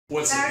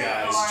What's up,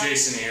 guys?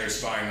 Jason here,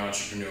 Aspiring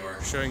Entrepreneur,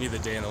 showing you the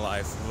day in the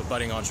life of a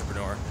budding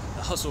entrepreneur,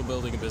 the hustle of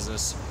building a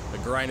business, the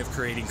grind of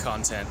creating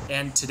content.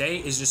 And today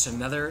is just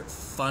another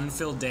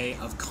fun-filled day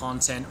of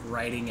content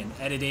writing and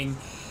editing.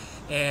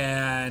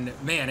 And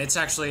man, this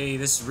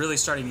is really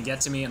starting to get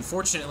to me.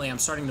 Unfortunately, I'm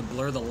starting to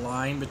blur the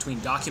line between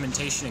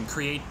documentation and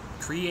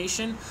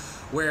creation,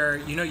 where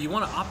you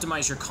want to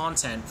optimize your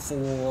content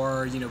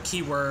for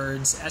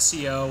keywords,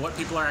 SEO, what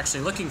people are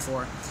actually looking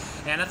for.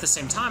 And at the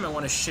same time, I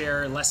want to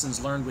share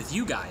lessons learned with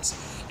you guys.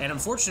 And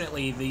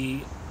unfortunately, the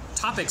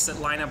topics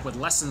that line up with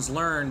lessons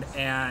learned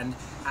and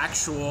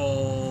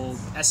actual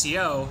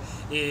SEO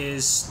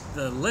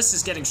the list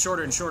is getting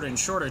shorter and shorter and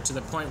shorter, to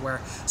the point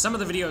where some of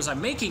the videos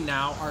I'm making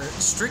now are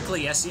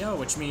strictly SEO,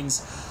 which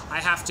means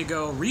I have to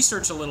go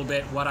research a little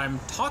bit what I'm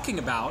talking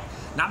about,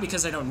 not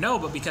because I don't know,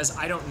 but because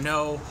I don't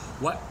know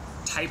what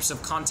types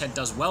of content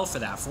does well for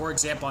that. For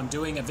example, I'm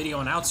doing a video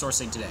on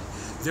outsourcing today.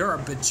 There are a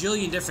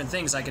bajillion different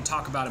things I could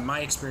talk about in my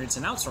experience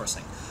in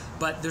outsourcing,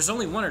 but there's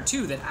only one or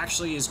two that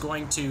actually is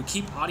going to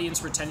keep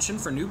audience retention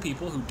for new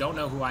people who don't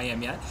know who I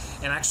am yet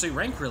and actually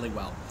rank really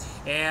well.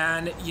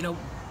 And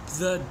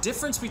the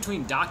difference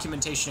between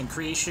documentation and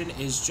creation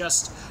is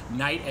just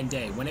night and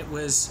day. When it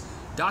was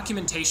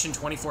documentation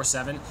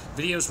 24/7,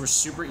 videos were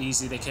super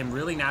easy. They came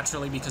really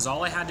naturally because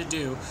all I had to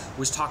do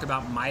was talk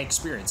about my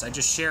experience. I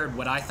just shared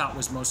what I thought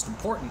was most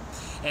important.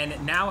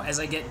 And now,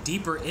 as I get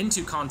deeper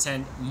into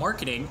content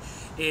marketing,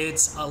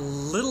 it's a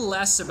little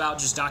less about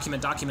just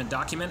document,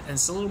 and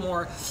it's a little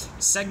more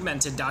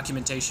segmented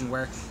documentation,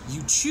 where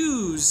you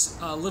choose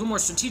a little more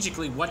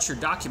strategically what you're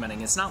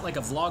documenting. It's not like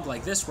a vlog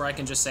like this where I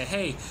can just say,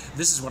 hey,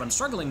 this is what I'm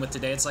struggling with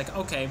today. It's like,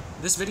 okay,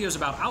 this video is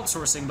about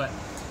outsourcing, but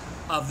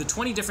of the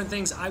 20 different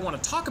things I want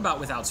to talk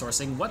about with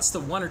outsourcing, what's the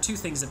one or two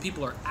things that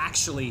people are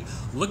actually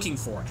looking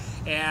for?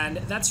 And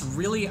that's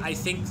really, I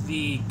think,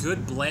 the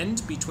good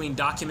blend between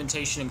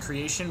documentation and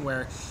creation,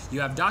 where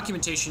you have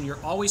documentation,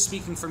 you're always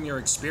speaking from your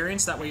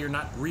experience. That way you're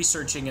not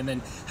researching and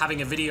then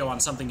having a video on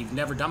something you've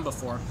never done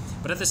before.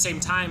 But at the same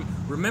time,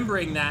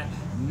 remembering that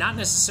not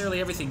necessarily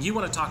everything you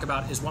want to talk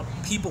about is what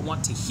people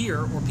want to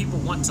hear or people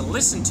want to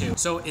listen to.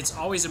 So it's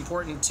always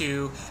important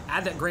to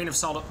add that grain of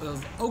salt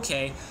of,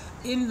 okay,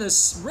 in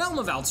this realm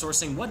of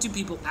outsourcing, what do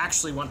people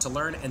actually want to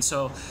learn? And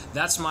so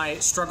that's my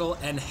struggle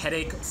and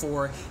headache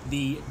for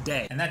the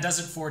day. And that does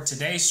it for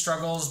today's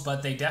struggles,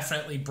 but they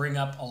definitely bring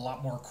up a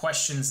lot more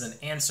questions than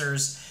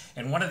answers.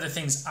 And one of the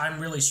things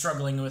I'm really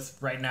struggling with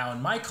right now in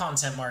my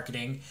content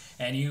marketing,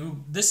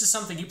 and this is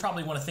something you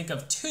probably want to think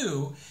of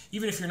too,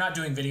 even if you're not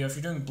doing video, if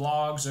you're doing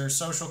blogs or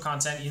social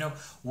content,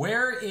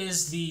 where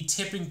is the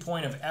tipping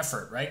point of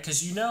effort, right?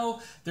 Because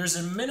there's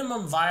a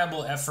minimum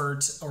viable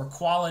effort or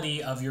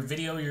quality of your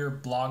video, your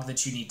blog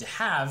that you need to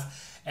have.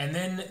 And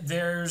then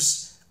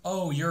there's,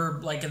 you're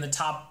like in the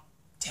top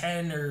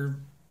 10 or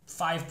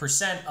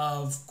 5%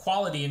 of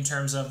quality in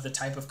terms of the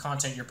type of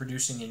content you're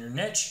producing in your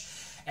niche.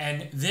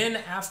 And then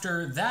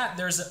after that,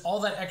 there's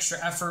all that extra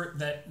effort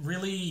that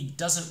really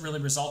doesn't really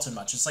result in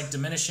much. It's like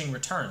diminishing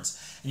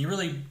returns. And you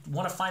really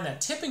want to find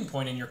that tipping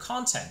point in your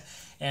content.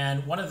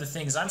 And one of the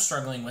things I'm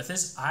struggling with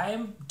is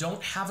I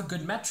don't have a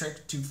good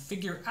metric to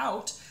figure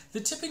out the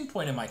tipping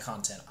point in my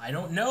content. I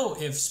don't know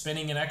if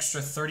spending an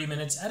extra 30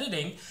 minutes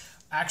editing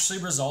actually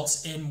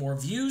results in more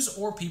views,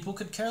 or people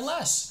could care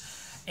less.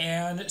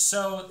 And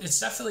so it's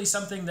definitely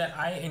something that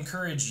I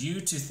encourage you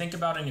to think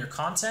about in your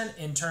content,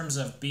 in terms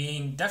of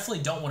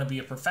definitely don't want to be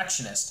a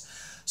perfectionist.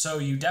 So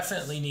you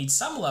definitely need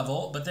some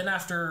level, but then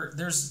after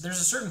there's a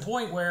certain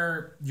point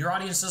where your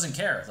audience doesn't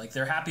care. Like,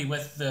 they're happy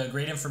with the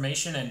great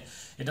information, and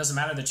it doesn't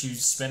matter that you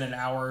spend an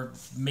hour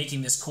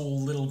making this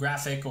cool little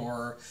graphic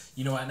or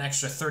an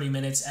extra 30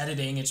 minutes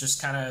editing. It's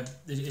just kind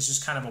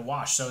of a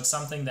wash. So it's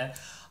something that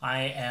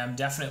I am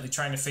definitely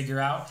trying to figure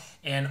out.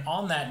 And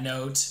on that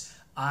note,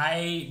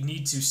 I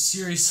need to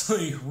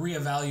seriously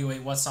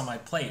reevaluate what's on my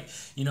plate.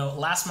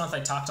 Last month I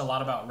talked a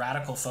lot about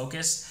radical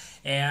focus,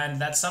 and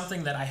that's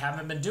something that I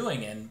haven't been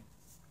doing. And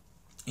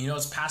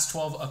it's past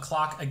 12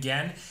 o'clock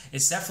again.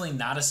 It's definitely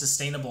not a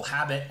sustainable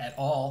habit at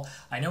all.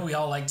 I know we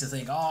all like to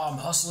think, I'm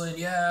hustling,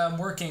 yeah, I'm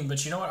working.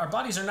 But you know what? Our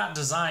bodies are not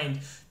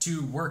designed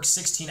to work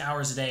 16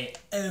 hours a day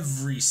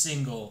every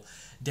single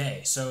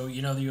day. So,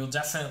 you'll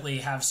definitely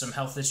have some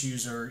health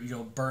issues, or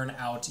you'll burn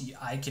out.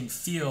 I can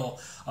feel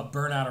a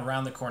burnout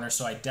around the corner.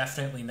 So I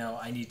definitely know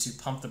I need to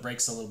pump the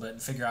brakes a little bit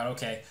and figure out,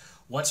 okay,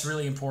 what's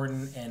really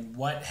important and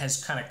what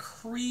has kind of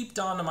creeped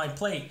onto my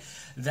plate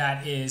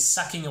that is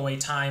sucking away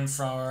time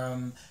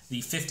from the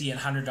 $50 and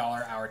 $100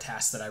 hour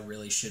tasks that I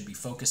really should be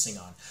focusing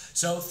on.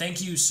 So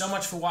thank you so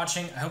much for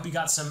watching. I hope you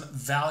got some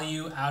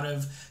value out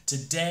of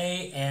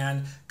today,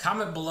 and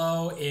comment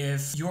below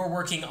if you're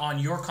working on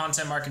your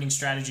content marketing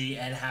strategy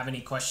and have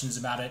any questions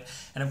about it.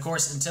 And of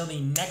course, until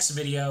the next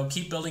video,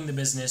 keep building the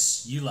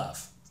business you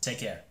love. Take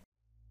care.